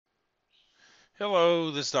Hello,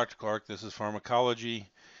 this is Dr. Clark. This is pharmacology,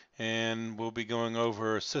 and we'll be going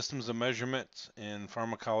over systems of measurement in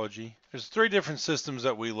pharmacology. There's three different systems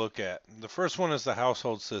that we look at. The first one is the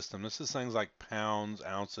household system. This is things like pounds,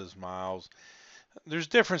 ounces, miles. There's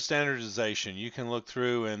different standardization. You can look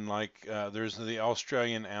through and there's the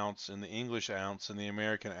Australian ounce and the English ounce and the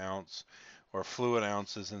American ounce or fluid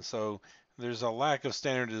ounces, and so there's a lack of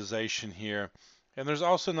standardization here. And there's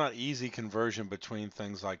also not easy conversion between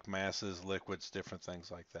things like masses, liquids, different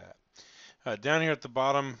things like that. Down here at the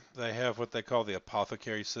bottom, they have what they call the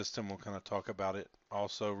apothecary system. We'll kind of talk about it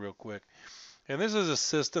also real quick. And this is a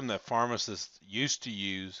system that pharmacists used to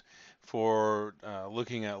use for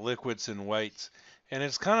looking at liquids and weights. And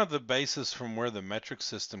it's kind of the basis from where the metric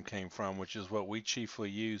system came from, which is what we chiefly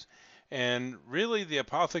use. And really, the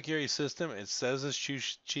apothecary system, it says is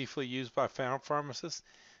chiefly used by pharmacists,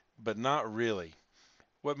 but not really.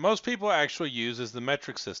 What most people actually use is the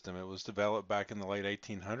metric system. It was developed back in the late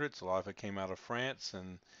 1800s. A lot of it came out of France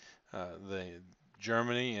and the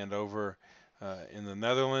Germany and over in the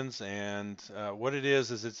Netherlands. And what it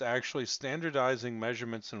is it's actually standardizing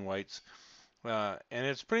measurements and weights. And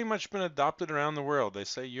it's pretty much been adopted around the world. They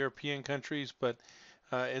say European countries, but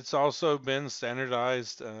it's also been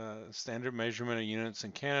standardized, standard measurement of units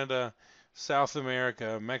in Canada, South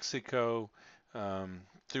America, Mexico,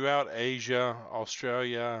 throughout Asia,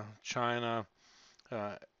 Australia, China,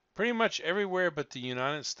 uh, pretty much everywhere but the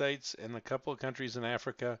United States and a couple of countries in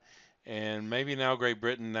Africa, and maybe now Great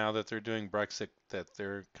Britain, now that they're doing Brexit, that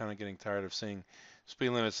they're kind of getting tired of seeing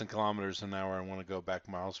speed limits in kilometers an hour and want to go back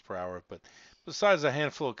miles per hour. But besides a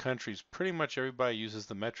handful of countries, pretty much everybody uses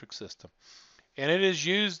the metric system. And it is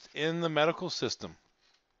used in the medical system.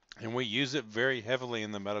 And we use it very heavily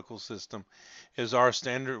in the medical system is our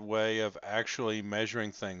standard way of actually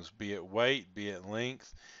measuring things, be it weight, be it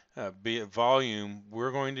length, be it volume.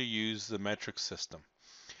 We're going to use the metric system.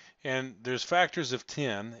 And there's factors of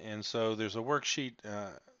 10, and so there's a worksheet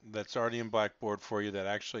that's already in Blackboard for you that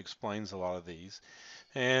actually explains a lot of these.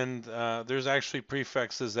 And there's actually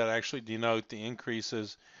prefixes that actually denote the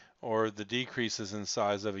increases or the decreases in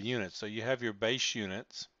size of a unit. So you have your base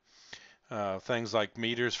units, things like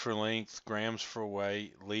meters for length, grams for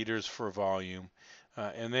weight, liters for volume.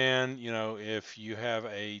 And then, if you have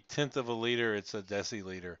a tenth of a liter, it's a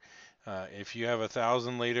deciliter. If you have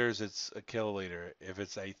 1,000 liters, it's a kiloliter. If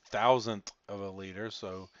it's a thousandth of a liter,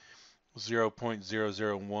 so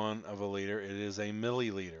 0.001 of a liter, it is a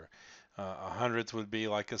milliliter. A hundredth would be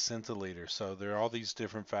like a centiliter. So there are all these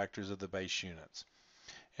different factors of the base units.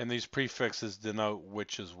 And these prefixes denote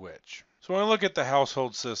which is which. So when we look at the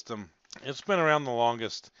household system, it's been around the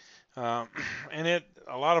longest. Uh, and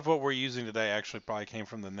a lot of what we're using today actually probably came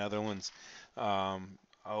from the Netherlands, a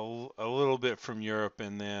little bit from Europe,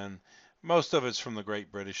 and then most of it's from the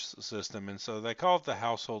Great British system. And so they call it the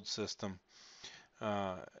household system.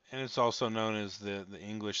 Uh, and it's also known as the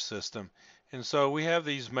English system. And so we have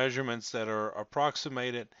these measurements that are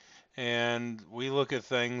approximated, and we look at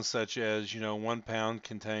things such as, 1 pound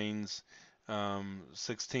contains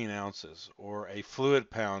 16 ounces, or a fluid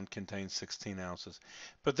pound contains 16 ounces.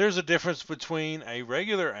 But there's a difference between a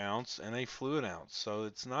regular ounce and a fluid ounce, so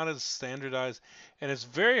it's not as standardized, and it's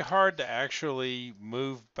very hard to actually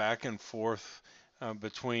move back and forth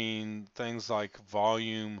between things like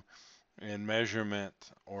volume and measurement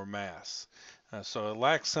or mass. So it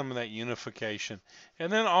lacks some of that unification.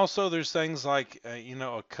 And then also there's things like,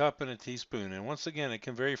 a cup and a teaspoon. And once again, it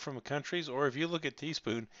can vary from countries, or if you look at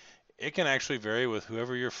teaspoon, it can actually vary with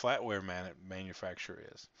whoever your flatware manufacturer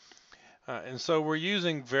is. And so we're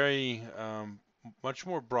using very much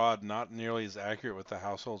more broad, not nearly as accurate with the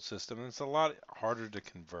household system, and it's a lot harder to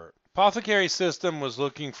convert. Apothecary system was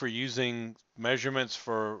looking for using measurements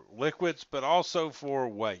for liquids, but also for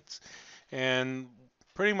weights. And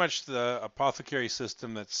pretty much the apothecary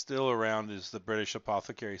system that's still around is the British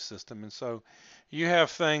apothecary system. And so you have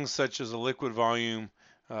things such as a liquid volume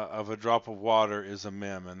of a drop of water is a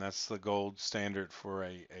mem, and that's the gold standard for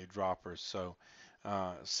a dropper. So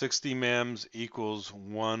 60 mems equals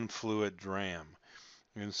 1 fluid dram.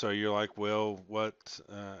 And so you're like, well, what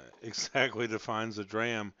exactly defines a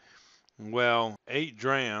dram? Well, 8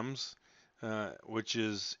 drams, which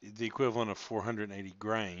is the equivalent of 480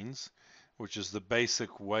 grains, which is the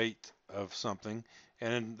basic weight of something.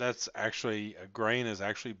 And that's actually, a grain is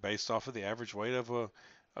actually based off of the average weight of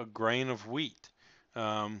a grain of wheat.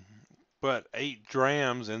 Um, but 8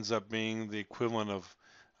 drams ends up being the equivalent of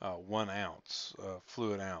 1 ounce,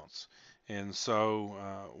 fluid ounce. And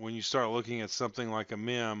so when you start looking at something like a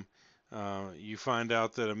mem, you find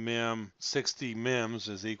out that a mem, 60 mems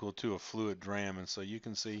is equal to a fluid dram. And so you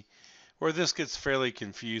can see where this gets fairly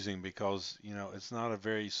confusing because, it's not a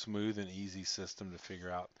very smooth and easy system to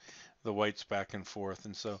figure out the weights back and forth.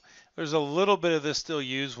 And so there's a little bit of this still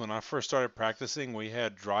used. When I first started practicing, we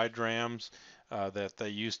had dry drams that they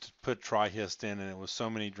used to put trihist in, and it was so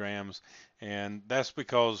many drams. And that's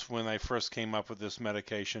because when they first came up with this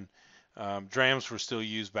medication, drams were still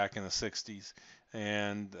used back in the 60s.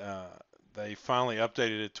 And they finally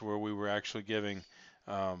updated it to where we were actually giving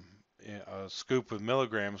um, a scoop with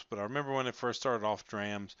milligrams. But I remember when it first started off,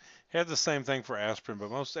 drams had the same thing for aspirin, but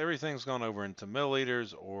most everything's gone over into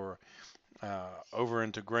milliliters or over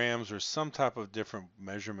into grams or some type of different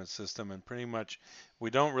measurement system. And pretty much we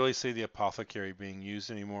don't really see the apothecary being used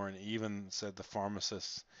anymore, and even said the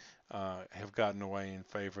pharmacists have gotten away in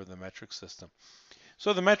favor of the metric system.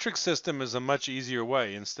 So the metric system is a much easier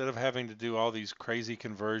way. Instead of having to do all these crazy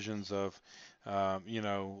conversions of,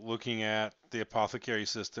 looking at the apothecary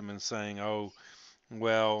system and saying, oh,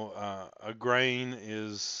 well, a grain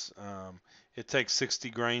is, it takes 60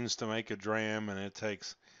 grains to make a dram, and it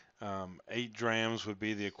takes 8 drams would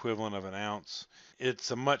be the equivalent of an ounce. It's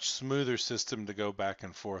a much smoother system to go back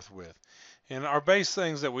and forth with. And our base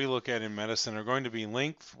things that we look at in medicine are going to be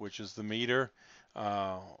length, which is the meter,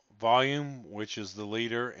 uh, volume, which is the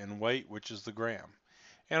liter, and weight, which is the gram.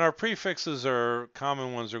 And our prefixes are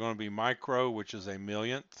common ones are going to be micro, which is a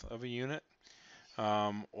millionth of a unit,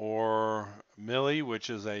 or milli, which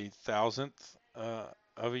is a thousandth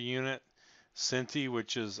of a unit, centi,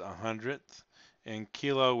 which is a hundredth, and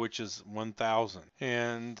kilo, which is 1,000.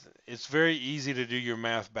 And it's very easy to do your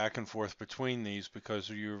math back and forth between these because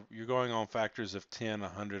you're going on factors of 10,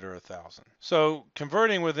 100, or 1,000. So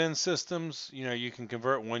converting within systems, you can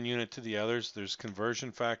convert one unit to the others. There's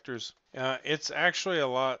conversion factors. It's actually a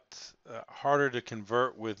lot harder to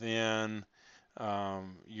convert within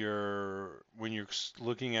when you're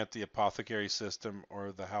looking at the apothecary system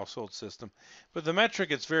or the household system. But the metric,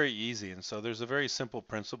 it's very easy, and so there's a very simple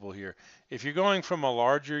principle here. If you're going from a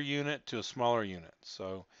larger unit to a smaller unit,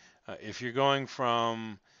 so if you're going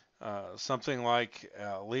from something like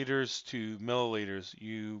liters to milliliters,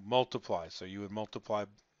 you multiply. So you would multiply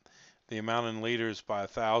the amount in liters by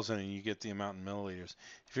 1,000 and you get the amount in milliliters.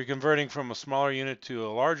 If you're converting from a smaller unit to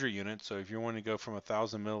a larger unit, so if you want to go from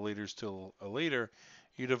 1,000 milliliters to a liter,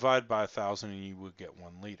 you divide by 1,000 and you would get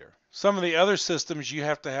 1 liter. Some of the other systems, you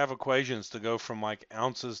have to have equations to go from like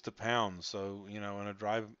ounces to pounds. So, in a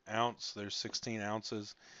dry ounce, there's 16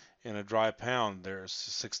 ounces. In a dry pound, there's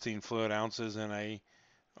 16 fluid ounces in a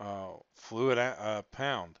fluid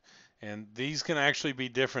pound. And these can actually be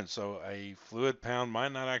different. So a fluid pound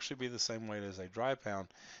might not actually be the same weight as a dry pound,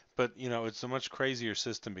 but it's a much crazier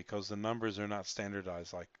system because the numbers are not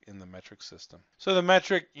standardized like in the metric system. So the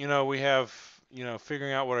metric, we have,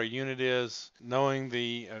 figuring out what our unit is, knowing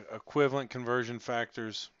the equivalent conversion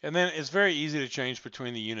factors, and then it's very easy to change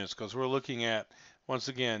between the units because we're looking at, once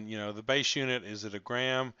again, the base unit, is it a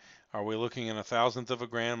gram? Are we looking in 1,000th of a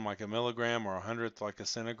gram like a milligram, or 100th like a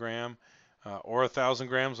centigram? Or 1,000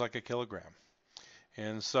 grams like a kilogram.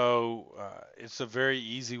 And so it's a very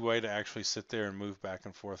easy way to actually sit there and move back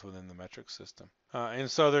and forth within the metric system. And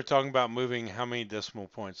so they're talking about moving how many decimal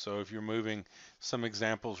points. So if you're moving, some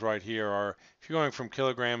examples right here are, if you're going from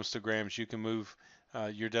kilograms to grams, you can move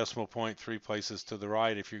your decimal point 3 places to the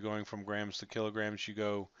right. If you're going from grams to kilograms, you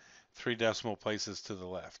go 3 decimal places to the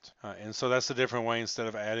left. And so that's a different way. Instead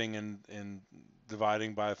of adding and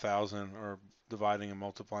dividing by 1,000 or dividing and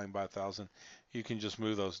multiplying by 1,000, you can just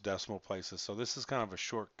move those decimal places. So this is kind of a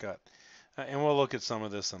shortcut. And we'll look at some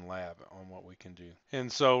of this in lab on what we can do. And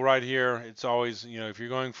so right here, it's always, if you're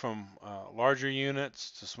going from larger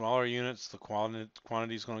units to smaller units, the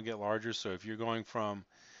quantity is going to get larger. So if you're going from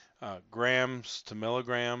grams to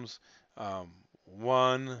milligrams,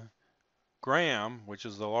 1 gram, which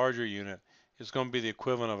is the larger unit, is going to be the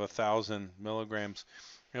equivalent of 1,000 milligrams.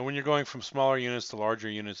 And when you're going from smaller units to larger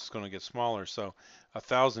units, it's going to get smaller. So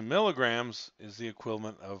 1,000 milligrams is the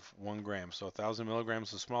equivalent of 1 gram. So 1,000 milligrams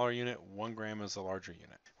is a smaller unit, 1 gram is a larger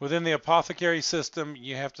unit. Within the apothecary system,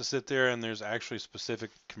 you have to sit there and there's actually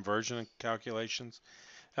specific conversion calculations.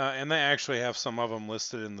 And they actually have some of them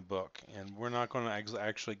listed in the book. And we're not going to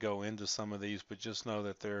actually go into some of these, but just know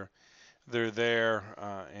that they're there,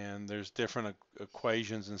 and there's different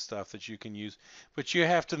equations and stuff that you can use, but you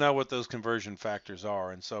have to know what those conversion factors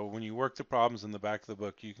are. And so when you work the problems in the back of the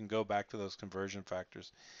book, you can go back to those conversion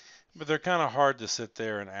factors, but they're kind of hard to sit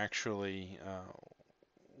there and actually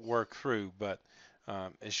work through, but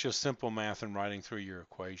it's just simple math and writing through your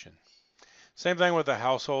equation. Same thing with the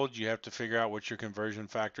household. You have to figure out what your conversion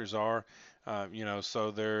factors are.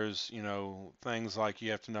 So there's, things like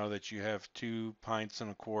you have to know that you have 2 pints in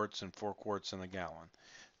a quart and 4 quarts in a gallon.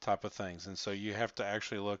 type of things. And so you have to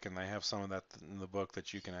actually look, and they have some of that in the book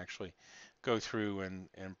that you can actually go through and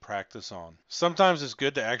practice on. Sometimes it's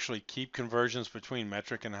good to actually keep conversions between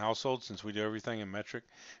metric and household, since we do everything in metric.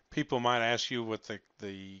 People might ask you what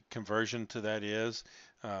the conversion to that is.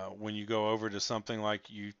 When you go over to something like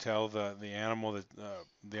you tell the animal that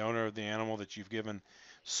the owner of the animal that you've given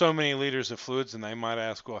so many liters of fluids, and they might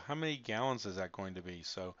ask, well, how many gallons is that going to be?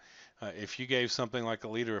 So if you gave something like a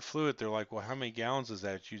liter of fluid, they're like, well, how many gallons is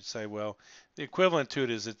that? You'd say, well, the equivalent to it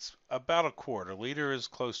is it's about a quart. A liter is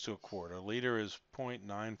close to a quart. A liter is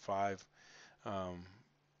 0.95 um,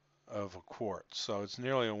 of a quart. So it's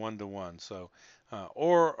nearly a 1-to-1. So,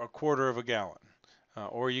 or a quarter of a gallon.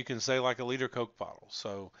 Or you can say like a liter Coke bottle.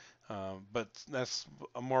 So, but that's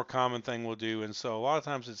a more common thing we'll do. And so a lot of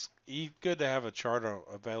times it's good to have a chart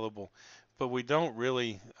available, but we don't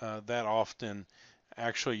really that often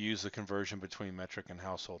actually use the conversion between metric and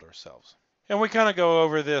household ourselves. And we kind of go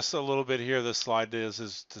over this a little bit here. This slide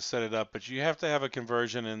is to set it up, but you have to have a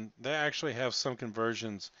conversion, and they actually have some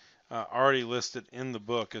conversions already listed in the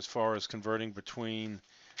book as far as converting between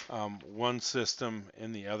one system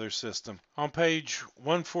and the other system. On page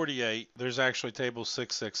 148, there's actually table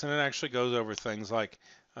 6.6, and it actually goes over things like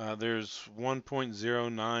there's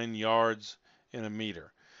 1.09 yards in a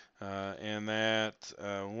meter. And that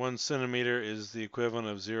 1 centimeter is the equivalent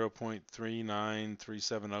of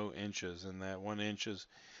 0.39370 inches, and that 1 inch is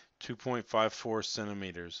 2.54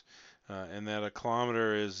 centimeters, and that a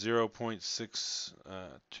kilometer is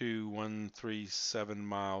 0.62137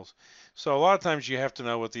 miles. So a lot of times you have to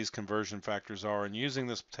know what these conversion factors are, and using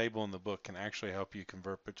this table in the book can actually help you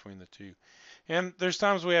convert between the two. And there's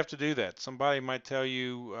times we have to do that. Somebody might tell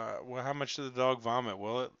you, well, how much did the dog vomit?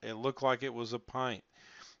 Well, it looked like it was a pint.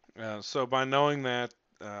 So by knowing that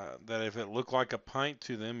if it looked like a pint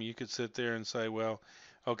to them, you could sit there and say, well,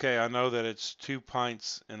 okay, I know that it's 2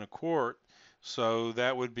 pints in a quart, so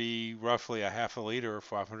that would be roughly a half a liter or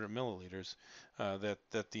 500 milliliters that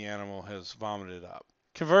the animal has vomited up.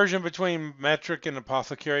 Conversion between metric and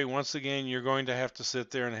apothecary, once again, you're going to have to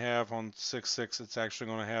sit there and have on 6.6, it's actually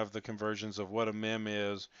going to have the conversions of what a mem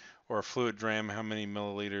is, or a fluid dram, how many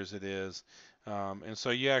milliliters it is. And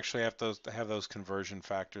so you actually have to have those conversion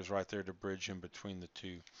factors right there to bridge in between the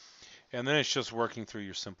two. And then it's just working through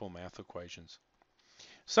your simple math equations.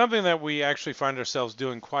 Something that we actually find ourselves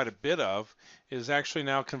doing quite a bit of is actually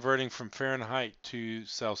now converting from Fahrenheit to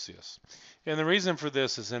Celsius. And the reason for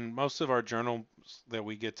this is in most of our journals that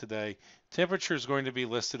we get today, temperature is going to be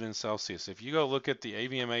listed in Celsius. If you go look at the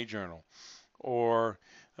AVMA journal or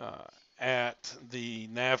at the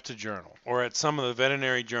NAVTA journal or at some of the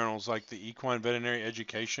veterinary journals like the Equine Veterinary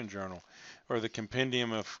Education Journal or the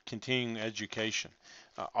Compendium of Continuing Education,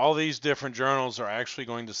 all these different journals are actually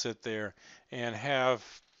going to sit there and have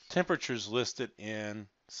temperatures listed in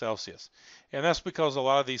Celsius. And that's because a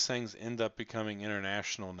lot of these things end up becoming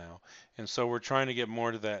international now. And so we're trying to get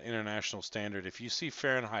more to that international standard. If you see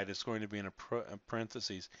Fahrenheit, it's going to be in a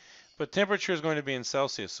parentheses. But temperature is going to be in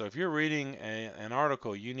Celsius. So if you're reading an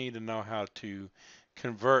article, you need to know how to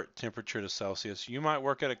convert temperature to Celsius. You might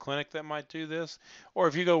work at a clinic that might do this, or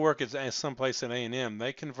if you go work at someplace at A&M,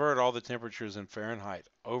 they convert all the temperatures in Fahrenheit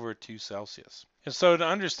over to Celsius. And so to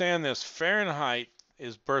understand this, Fahrenheit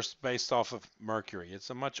is based off of mercury. It's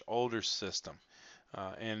a much older system,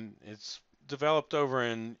 and it's developed over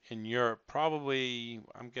in Europe, probably,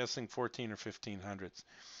 I'm guessing 14 or 1500s.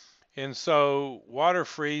 And so water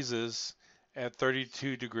freezes at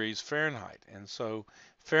 32 degrees Fahrenheit. And so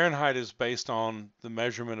Fahrenheit is based on the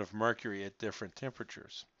measurement of mercury at different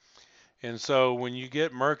temperatures. And so when you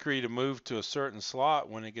get mercury to move to a certain slot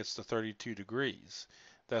when it gets to 32 degrees,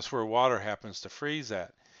 that's where water happens to freeze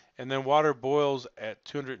at. And then water boils at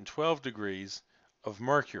 212 degrees of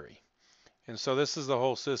mercury. And so this is the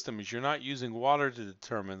whole system, is you're not using water to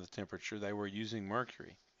determine the temperature, they were using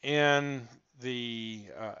mercury. In the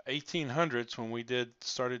 1800s, when we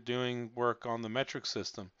started doing work on the metric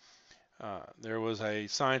system, there was a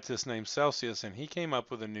scientist named Celsius, and he came up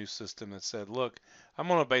with a new system that said, look, I'm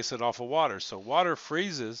going to base it off of water. So water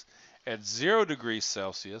freezes at 0 degrees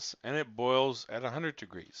Celsius, and it boils at 100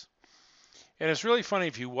 degrees. And it's really funny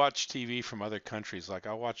if you watch TV from other countries. Like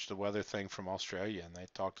I watched the weather thing from Australia, and they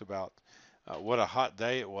talked about what a hot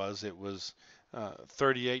day it was. It was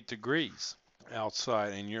 38 degrees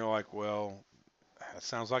outside, and you're like, well, that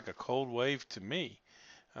sounds like a cold wave to me.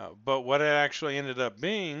 But what it actually ended up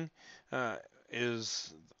being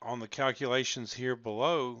is on the calculations here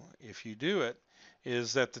below, if you do it,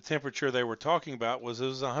 is that the temperature they were talking about was it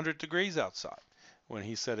was 100 degrees outside when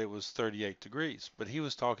he said it was 38 degrees, but he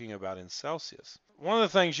was talking about in Celsius. one of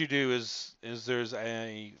the things you do is there's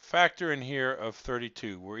a factor in here of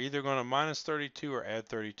 32. We're either going to minus 32 or add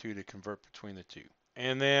 32 to convert between the two.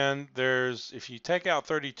 And then if you take out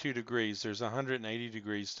 32 degrees, there's 180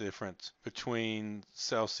 degrees difference between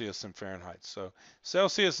Celsius and Fahrenheit. So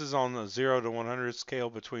Celsius is on the 0 to 100 scale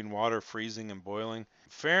between water freezing and boiling.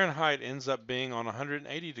 Fahrenheit ends up being on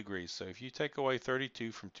 180 degrees. So if you take away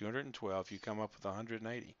 32 from 212, you come up with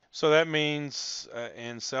 180. So that means,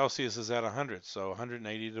 and Celsius is at 100. So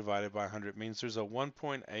 180 divided by 100 means there's a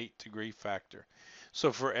 1.8 degree factor.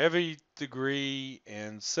 So for every degree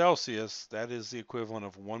in Celsius, that is the equivalent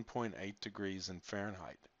of 1.8 degrees in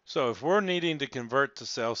Fahrenheit. So if we're needing to convert to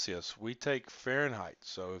Celsius, we take Fahrenheit.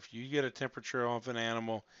 So if you get a temperature of an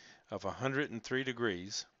animal of 103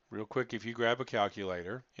 degrees, real quick, if you grab a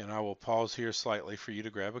calculator, and I will pause here slightly for you to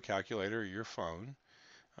grab a calculator or your phone,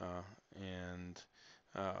 and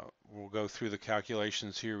we'll go through the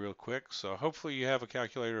calculations here real quick. So hopefully you have a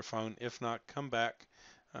calculator or phone. If not, come back.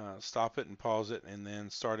 Stop it and pause it and then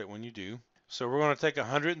start it when you do. So we're going to take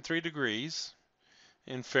 103 degrees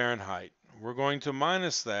in Fahrenheit. We're going to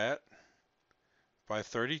minus that by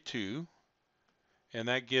 32, and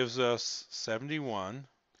that gives us 71.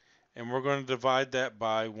 And we're going to divide that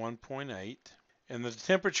by 1.8. And the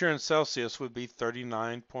temperature in Celsius would be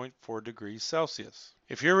 39.4 degrees Celsius.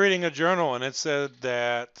 If you're reading a journal and it said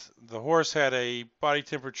that the horse had a body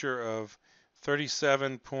temperature of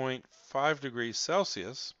 37.5 degrees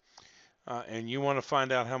Celsius, and you want to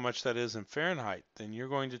find out how much that is in Fahrenheit, then you're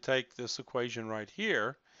going to take this equation right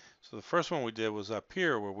here. So the first one we did was up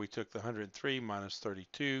here where we took the 103 minus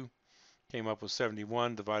 32, came up with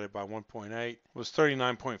 71 divided by 1.8 was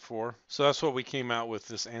 39.4. So that's what we came out with.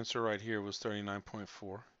 This answer right here was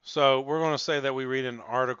 39.4. So we're going to say that we read an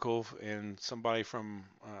article and somebody from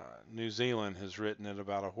New Zealand has written it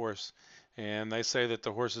about a horse, and they say that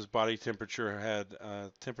the horse's body temperature had a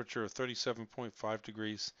temperature of 37.5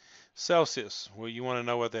 degrees Celsius. Well, you want to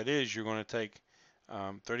know what that is. You're going to take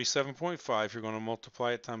 37.5, you're going to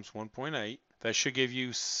multiply it times 1.8. That should give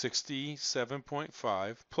you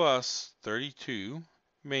 67.5 plus 32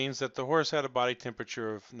 means that the horse had a body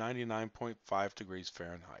temperature of 99.5 degrees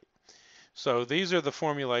Fahrenheit. So these are the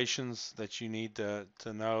formulations that you need to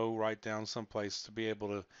know, write down someplace to be able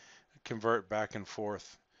to convert back and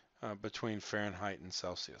forth between Fahrenheit and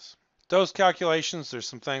Celsius. Dose calculations, there's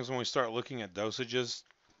some things when we start looking at dosages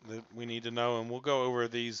that we need to know, and we'll go over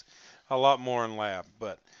these a lot more in lab,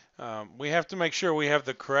 but we have to make sure we have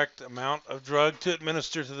the correct amount of drug to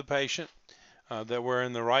administer to the patient, that we're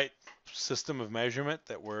in the right system of measurement,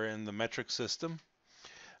 that we're in the metric system,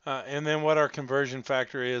 and then what our conversion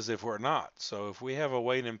factor is if we're not. So if we have a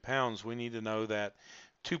weight in pounds, we need to know that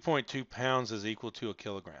 2.2 pounds is equal to a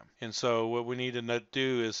kilogram. And so what we need to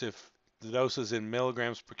do is if the dose is in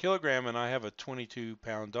milligrams per kilogram and I have a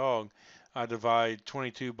 22-pound dog, I divide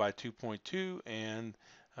 22 by 2.2 and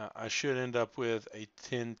I should end up with a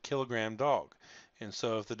 10-kilogram dog. And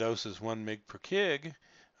so if the dose is 1 mg per kg,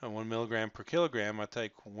 1 milligram per kilogram, I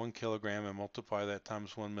take 1 kilogram and multiply that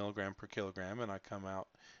times 1 milligram per kilogram, and I come out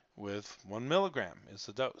with 1 milligram is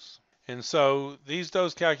the dose. And so these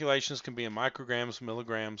dose calculations can be in micrograms,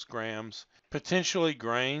 milligrams, grams, potentially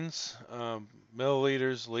grains,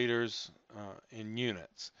 milliliters, liters, in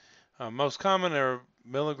units. Most common are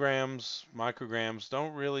milligrams,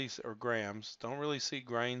 micrograms, or grams, don't really see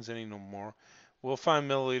grains anymore. We'll find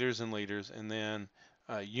milliliters and liters, and then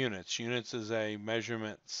units. Units is a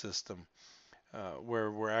measurement system where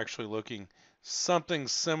we're actually looking something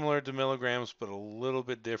similar to milligrams, but a little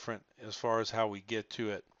bit different as far as how we get to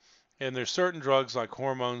it. And there's certain drugs like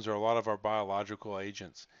hormones or a lot of our biological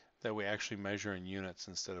agents that we actually measure in units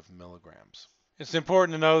instead of milligrams. It's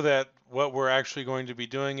important to know that what we're actually going to be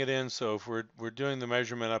doing it in. So if we're doing the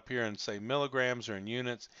measurement up here in say milligrams or in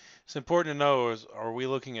units, it's important to know are we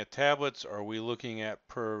looking at tablets, or are we looking at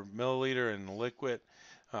per milliliter in liquid,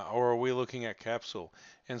 or are we looking at capsule?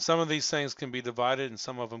 And some of these things can be divided and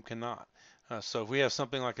some of them cannot. So if we have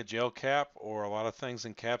something like a gel cap or a lot of things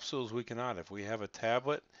in capsules, we cannot. If we have a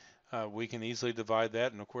tablet, we can easily divide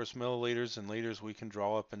that, and of course milliliters and liters we can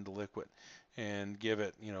draw up into liquid and give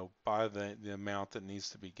it, by the amount that needs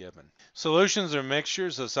to be given. Solutions are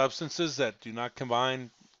mixtures of substances that do not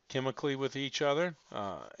combine chemically with each other,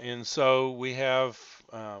 and so we have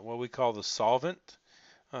what we call the solvent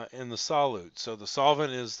and the solute. So the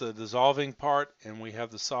solvent is the dissolving part, and we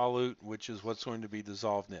have the solute, which is what's going to be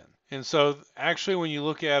dissolved in. And so actually when you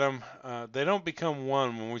look at them, they don't become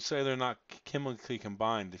one when we say they're not chemically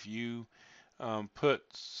combined. If you put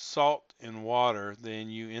salt in water, then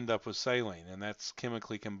you end up with saline, and that's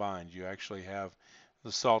chemically combined. You actually have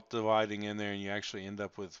the salt dividing in there, and you actually end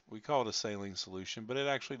up with, we call it a saline solution, but it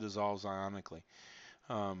actually dissolves ionically,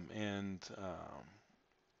 and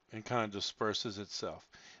kind of disperses itself.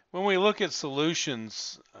 When we look at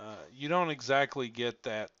solutions, you don't exactly get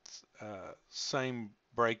that same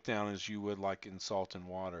breakdown as you would like in salt and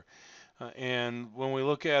water. And when we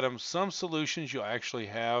look at them, some solutions you'll actually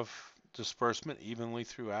have disbursement evenly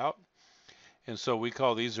throughout. And so we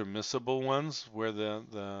call these are miscible ones, where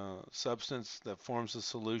the substance that forms the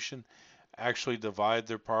solution actually divide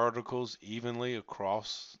their particles evenly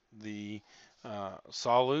across the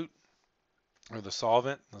solute or the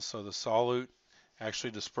solvent. So the solute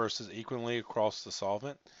actually disperses equally across the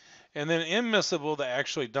solvent. And then immiscible, they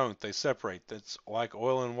actually don't. They separate. That's like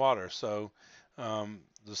oil and water. So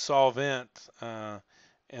the solvent and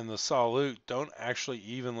the solute don't actually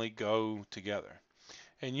evenly go together.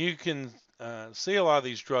 And you can see a lot of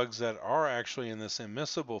these drugs that are actually in this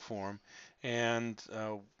immiscible form. And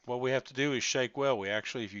what we have to do is shake well. We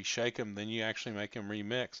actually, if you shake them, then you actually make them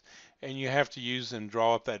remix. And you have to use and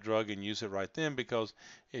draw up that drug and use it right then, because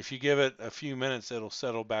if you give it a few minutes, it'll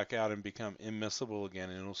settle back out and become immiscible again,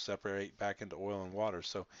 and it'll separate back into oil and water.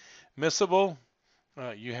 So miscible,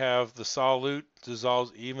 you have the solute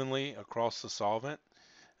dissolves evenly across the solvent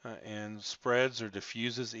and spreads or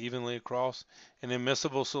diffuses evenly across. And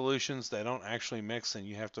immiscible solutions, they don't actually mix, and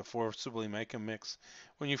you have to forcibly make them mix.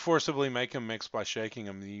 When you forcibly make them mix by shaking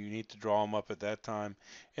them, you need to draw them up at that time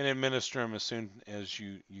and administer them as soon as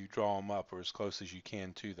you draw them up, or as close as you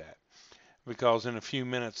can to that. Because in a few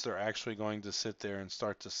minutes, they're actually going to sit there and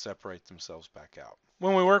start to separate themselves back out.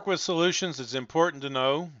 When we work with solutions, it's important to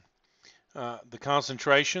know the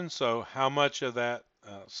concentration, so how much of that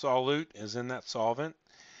solute is in that solvent.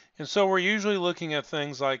 And so we're usually looking at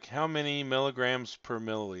things like how many milligrams per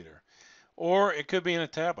milliliter. Or it could be in a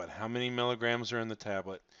tablet. How many milligrams are in the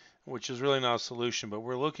tablet, which is really not a solution, but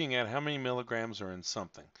we're looking at how many milligrams are in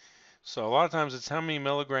something. So a lot of times it's how many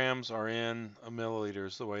milligrams are in a milliliter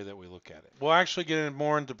is the way that we look at it. We'll actually get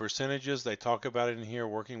more into percentages. They talk about it in here,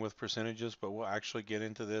 working with percentages, but we'll actually get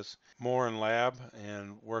into this more in lab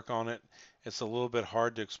and work on it. It's a little bit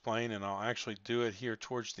hard to explain, and I'll actually do it here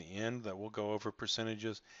towards the end, that we'll go over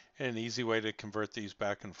percentages and an easy way to convert these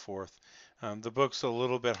back and forth. The book's a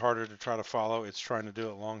little bit harder to try to follow. It's trying to do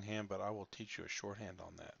it longhand, but I will teach you a shorthand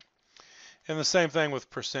on that. And the same thing with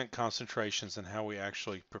percent concentrations and how we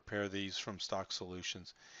actually prepare these from stock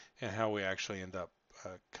solutions, and how we actually end up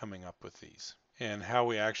coming up with these, and how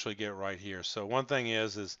we actually get right here. So one thing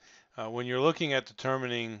is when you're looking at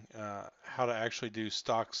determining how to actually do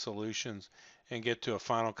stock solutions and get to a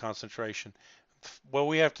final concentration, what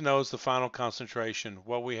we have to know is the final concentration,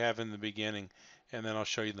 what we have in the beginning, and then I'll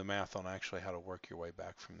show you the math on actually how to work your way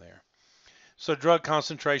back from there. So drug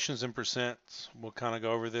concentrations in percents, we'll kind of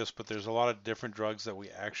go over this, but there's a lot of different drugs that we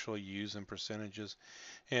actually use in percentages.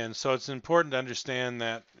 And so it's important to understand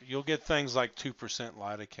that you'll get things like 2%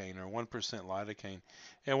 lidocaine or 1% lidocaine,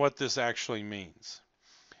 and what this actually means.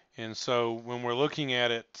 And so when we're looking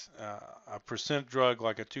at it, a percent drug,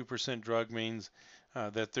 like a 2% drug, means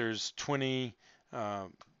that there's 20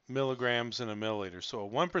 milligrams in a milliliter. So a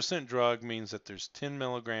 1% drug means that there's 10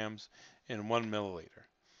 milligrams in 1 milliliter.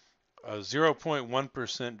 A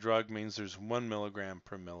 0.1% drug means there's 1 milligram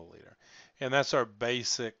per milliliter. And that's our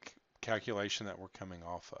basic calculation that we're coming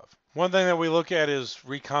off of. One thing that we look at is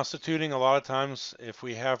reconstituting. A lot of times if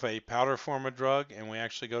we have a powder form of drug and we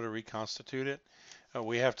actually go to reconstitute it,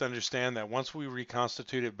 we have to understand that once we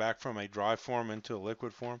reconstitute it back from a dry form into a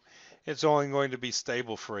liquid form, it's only going to be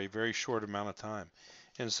stable for a very short amount of time.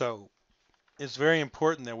 And so it's very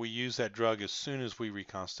important that we use that drug as soon as we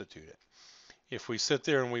reconstitute it. If we sit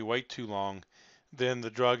there and we wait too long, then the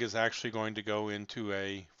drug is actually going to go into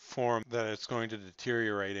a form that it's going to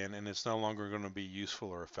deteriorate in, and it's no longer going to be useful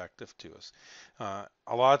or effective to us.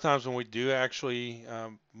 A lot of times when we do actually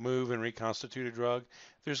move and reconstitute a drug,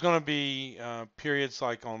 there's going to be periods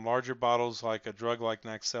like on larger bottles, like a drug like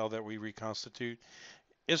Naxel that we reconstitute.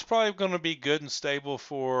 It's probably going to be good and stable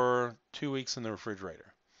for 2 weeks in the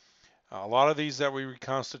refrigerator. A lot of these that we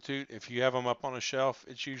reconstitute, if you have them up on a shelf,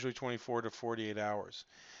 it's usually 24 to 48 hours.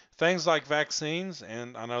 Things like vaccines,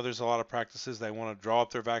 and I know there's a lot of practices, they want to draw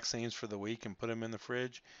up their vaccines for the week and put them in the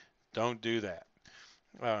fridge. Don't do that.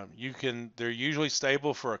 They're usually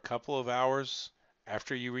stable for a couple of hours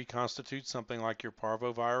after you reconstitute something like your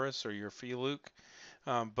parvovirus or your Feluke.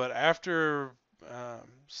 But after,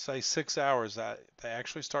 say, 6 hours, they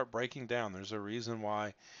actually start breaking down. There's a reason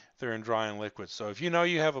why they're in dry and liquid. So if you know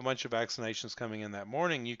you have a bunch of vaccinations coming in that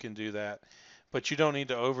morning, you can do that. but you don't need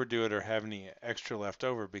to overdo it or have any extra left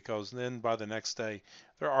over, because then by the next day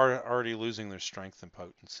they're already losing their strength and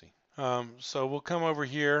potency. So we'll come over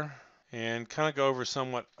here and kind of go over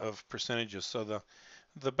somewhat of percentages. So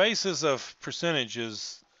the basis of percentage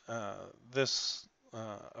is this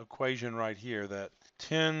equation right here, that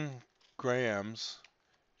 10 grams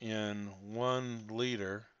in 1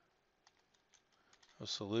 liter of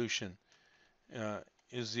solution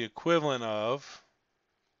is the equivalent of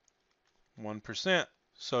 1%.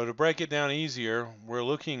 So to break it down easier, we're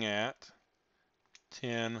looking at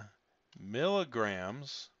 10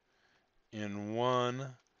 milligrams in 1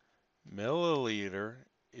 milliliter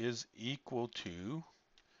is equal to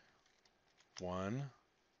 1%.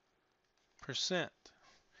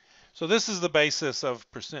 So this is the basis of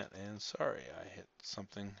percent. And sorry, I hit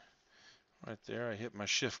something right there. I hit my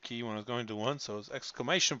shift key when I was going to 1, so it's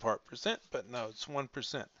exclamation part percent, but no, it's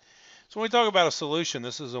 1%. So when we talk about a solution,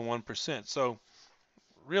 this is a 1%. So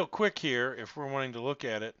real quick here, if we're wanting to look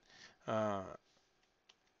at it,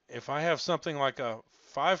 if I have something like a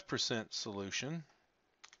 5% solution,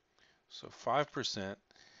 so 5%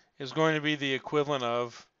 is going to be the equivalent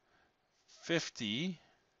of 50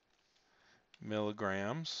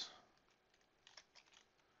 milligrams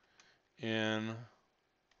in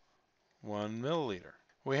 1 milliliter.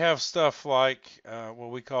 We have stuff like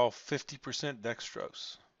what we call 50%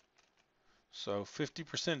 dextrose. So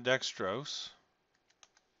 50% dextrose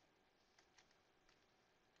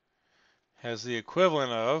has the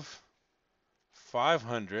equivalent of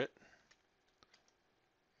 500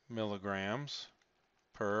 milligrams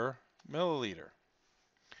per milliliter.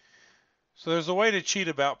 So there's a way to cheat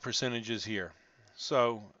about percentages here.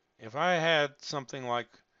 So if I had something like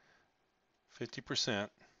 50%,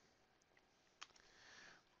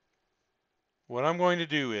 what I'm going to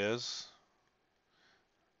do is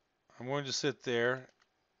I'm going to sit there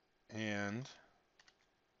and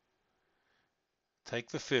take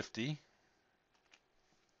the 50.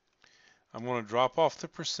 I'm going to drop off the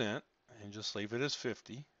percent and just leave it as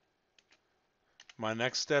 50. My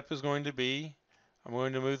next step is going to be, I'm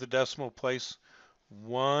going to move the decimal place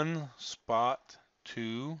 1 spot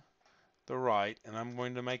to the right, and I'm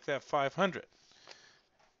going to make that 500.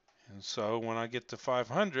 And so when I get to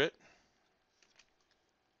 500,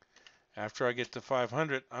 after I get to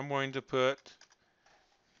 500, I'm going to put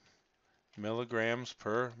milligrams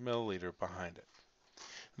per milliliter behind it.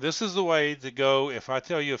 This is the way to go. If I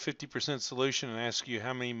tell you a 50% solution and ask you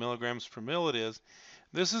how many milligrams per mil it is,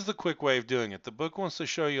 this is the quick way of doing it. The book wants to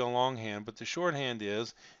show you a longhand, but the shorthand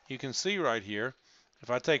is, you can see right here, if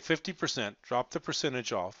I take 50%, drop the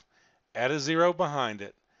percentage off, add a 0 behind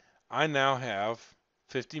it, I now have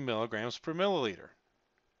 50 milligrams per milliliter.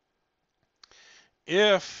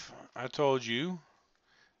 If I told you,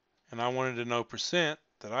 and I wanted to know percent,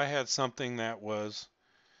 that I had something that was,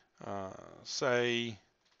 say,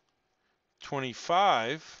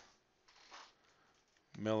 25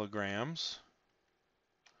 milligrams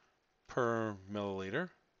per milliliter,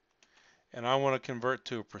 and I want to convert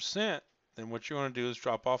to a percent, then what you're going to do is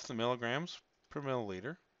drop off the milligrams per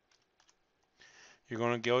milliliter. You're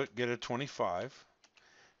going to get a 25.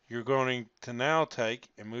 You're going to now take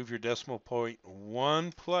and move your decimal point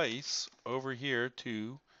 1 place over here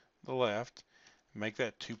to the left, make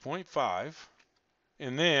that 2.5,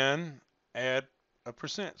 and then add a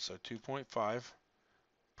percent, so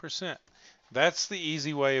 2.5%. That's the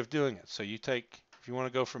easy way of doing it. So you take, if you want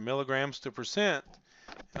to go from milligrams to percent,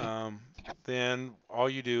 then all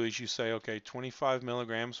you do is you say, okay, 25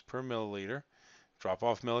 milligrams per milliliter, drop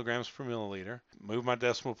off milligrams per milliliter, move my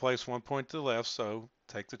decimal place 1 point to the left, so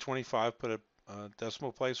take the 25, put a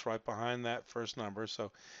decimal place right behind that first number.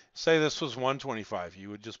 So say this was 125,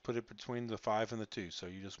 you would just put it between the 5 and the 2, so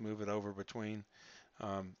you just move it over between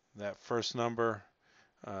that first number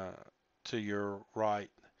to your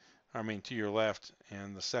right, to your left,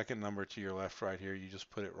 and the second number to your left right here, you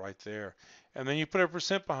just put it right there. And then you put a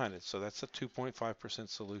percent behind it, so that's a 2.5%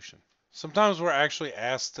 solution. Sometimes we're actually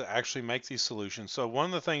asked to actually make these solutions. So one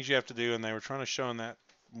of the things you have to do, and they were trying to show in that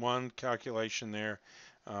one calculation there,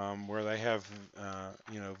 where they have,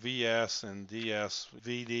 VS and DS,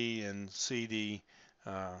 VD and CD,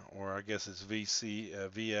 or I guess it's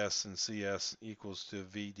VS and CS equals to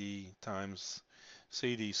VD times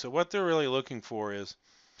CD. So what they're really looking for is,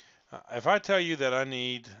 if I tell you that I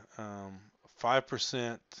need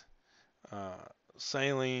 5%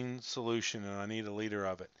 saline solution and I need a liter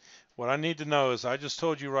of it, what I need to know is, I just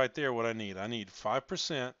told you right there what I need. I need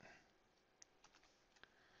 5%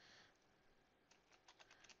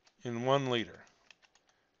 in 1 liter.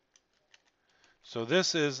 So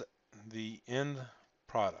this is the end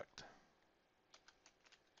product.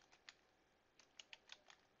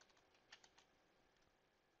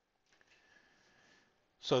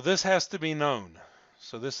 So this has to be known.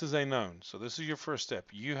 So this is a known. So this is your first step.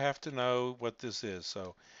 You have to know what this is.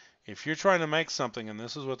 So if you're trying to make something, and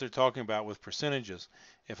this is what they're talking about with percentages,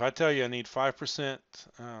 if I tell you I need 5%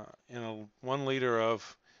 in a 1 liter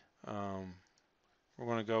of, we're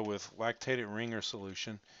going to go with lactated ringer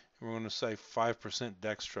solution, we're going to say 5%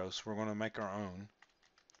 dextrose. We're going to make our own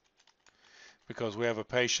because we have a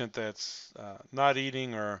patient that's not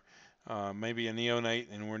eating, or maybe a neonate,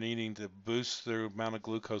 and we're needing to boost the amount of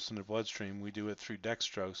glucose in the bloodstream. We do it through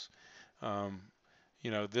dextrose. Um,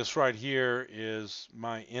 this right here is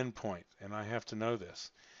my endpoint, and I have to know this.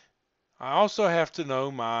 I also have to know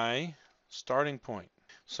my starting point.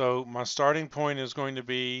 So my starting point is going to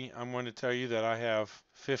be, I'm going to tell you that I have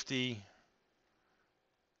 50%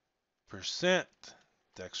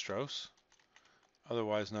 dextrose,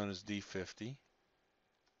 otherwise known as D50.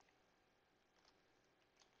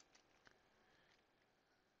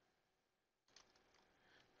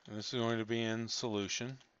 And this is going to be in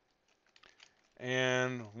solution.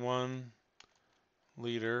 And 1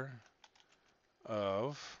 liter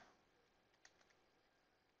of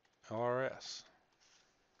LRS.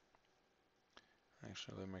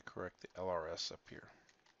 Actually, let me correct the LRS up here.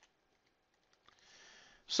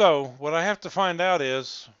 So what I have to find out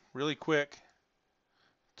is, really quick,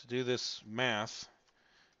 to do this math,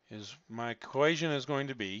 is my equation is going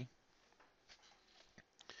to be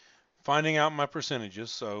finding out my percentages.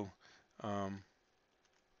 So 50%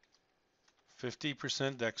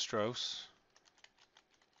 dextrose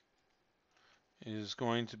is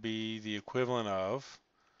going to be the equivalent of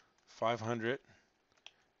 500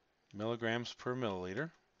 milligrams per milliliter,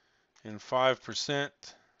 and 5%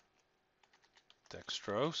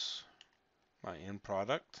 dextrose, my end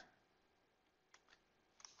product,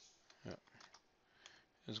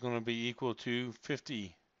 is going to be equal to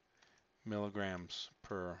 50 milligrams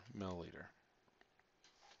per milliliter.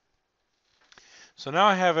 So now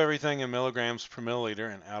I have everything in milligrams per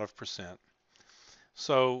milliliter and out of percent.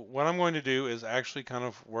 So what I'm going to do is actually kind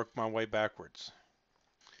of work my way backwards.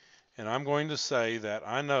 And I'm going to say that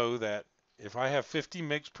I know that if I have 50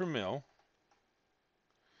 mg per mil,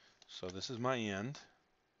 so this is my end,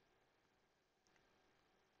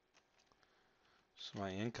 so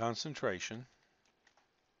my end concentration,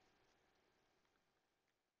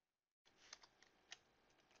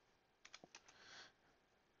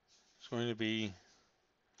 is going to be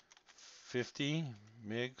 50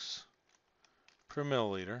 mg per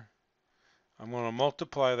milliliter. I'm going to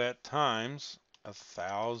multiply that times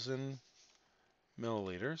 1,000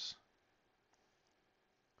 milliliters.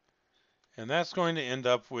 And that's going to end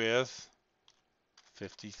up with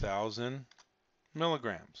 50,000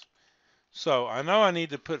 milligrams. So I know I need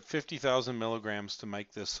to put 50,000 milligrams to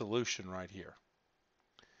make this solution right here.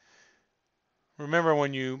 Remember,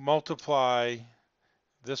 when you multiply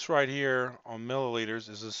this right here on milliliters,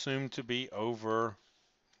 is assumed to be over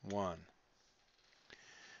 1.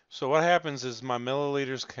 So what happens is my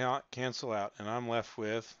milliliters cancel out, and I'm left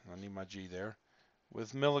with, I need my G there,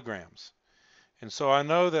 with milligrams. And so I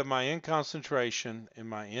know that my end concentration and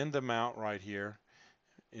my end amount right here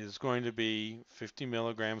is going to be 50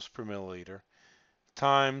 milligrams per milliliter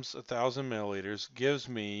times 1,000 milliliters gives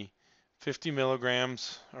me 50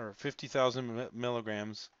 milligrams, or 50,000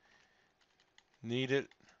 milligrams needed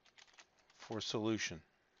for solution.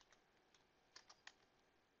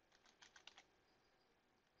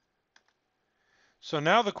 So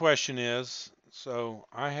now the question is, so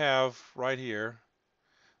I have right here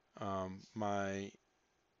my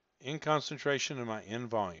end concentration and my end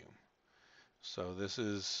volume. So this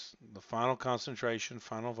is the final concentration,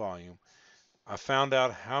 final volume. I found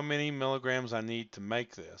out how many milligrams I need to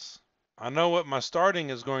make this. I know what my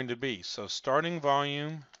starting is going to be. So starting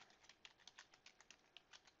volume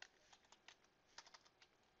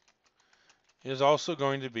is also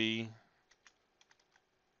going to be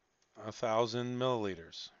 1,000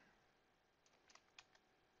 milliliters.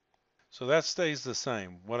 So that stays the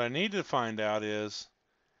same. What I need to find out is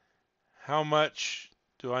how much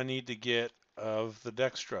do I need to get of the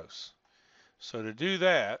dextrose. So to do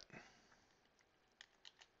that,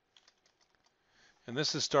 and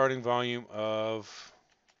this is starting volume of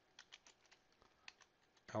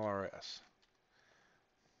LRS.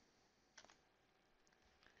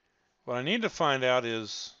 What I need to find out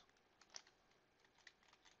is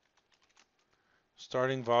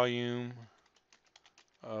starting volume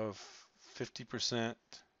of 50%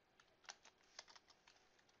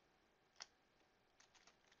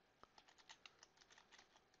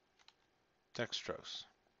 dextrose.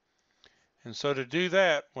 And so to do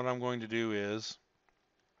that, what I'm going to do is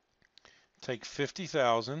take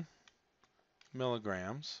 50,000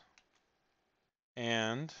 milligrams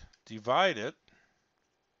and divide it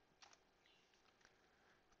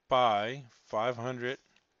by 500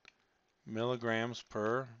 milligrams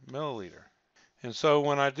per milliliter. And so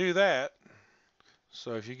when I do that,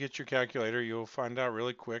 so if you get your calculator, you'll find out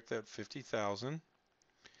really quick that 50,000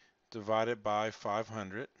 divided by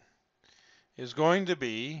 500 is going to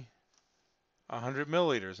be 100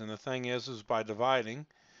 milliliters. And the thing is by dividing,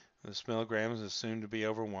 this milligrams is assumed to be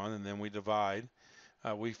over 1, and then we divide.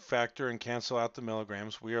 We factor and cancel out the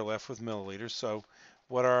milligrams. We are left with milliliters. So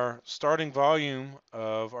what our starting volume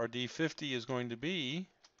of our D50 is going to be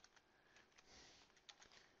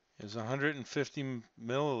is 150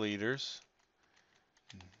 milliliters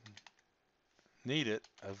needed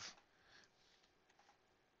of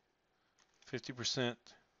 50%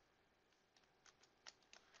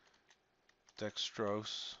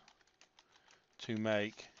 dextrose to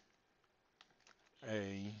make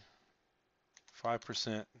a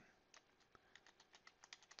 5%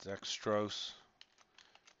 dextrose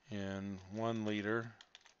in 1 liter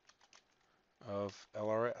of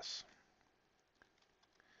LRS.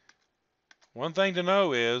 One thing to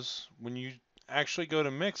know is when you actually go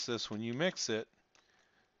to mix this, when you mix it,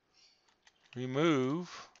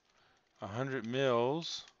 remove 100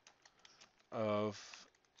 mils of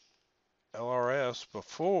LRS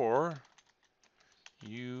before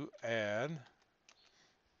you add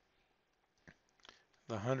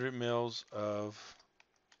the 100 mils of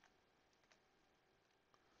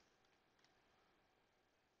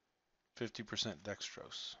 %50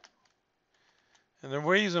 dextrose. And the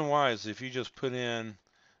reason why is if you just put in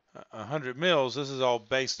 100 mils, this is all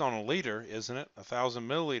based on a liter, isn't it? 1,000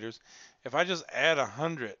 milliliters. If I just add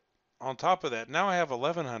 100 on top of that, now I have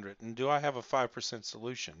 1,100. And do I have a 5%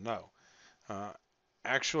 solution? No.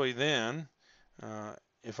 Actually then,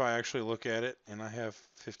 if I actually look at it and I have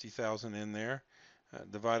 50,000 in there,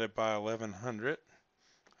 divided by 1,100,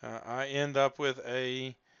 I end up with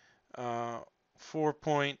a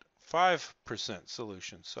 4.5%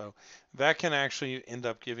 solution. So that can actually end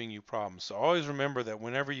up giving you problems. So always remember that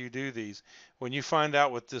whenever you do these, when you find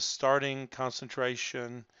out what this starting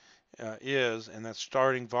concentration is and that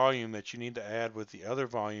starting volume that you need to add with the other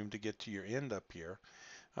volume to get to your end up here,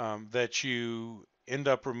 that you end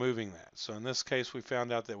up removing that. So in this case, we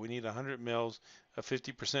found out that we need 100 mils of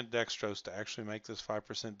 50% dextrose to actually make this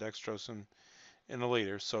 5% dextrose in a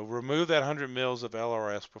liter. So remove that 100 mils of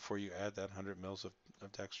LRS before you add that 100 mils of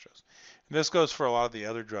dextrose. And this goes for a lot of the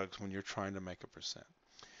other drugs when you're trying to make a percent.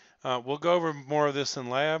 We'll go over more of this in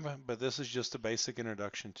lab, but this is just a basic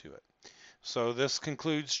introduction to it. So this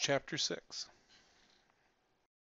concludes chapter 6.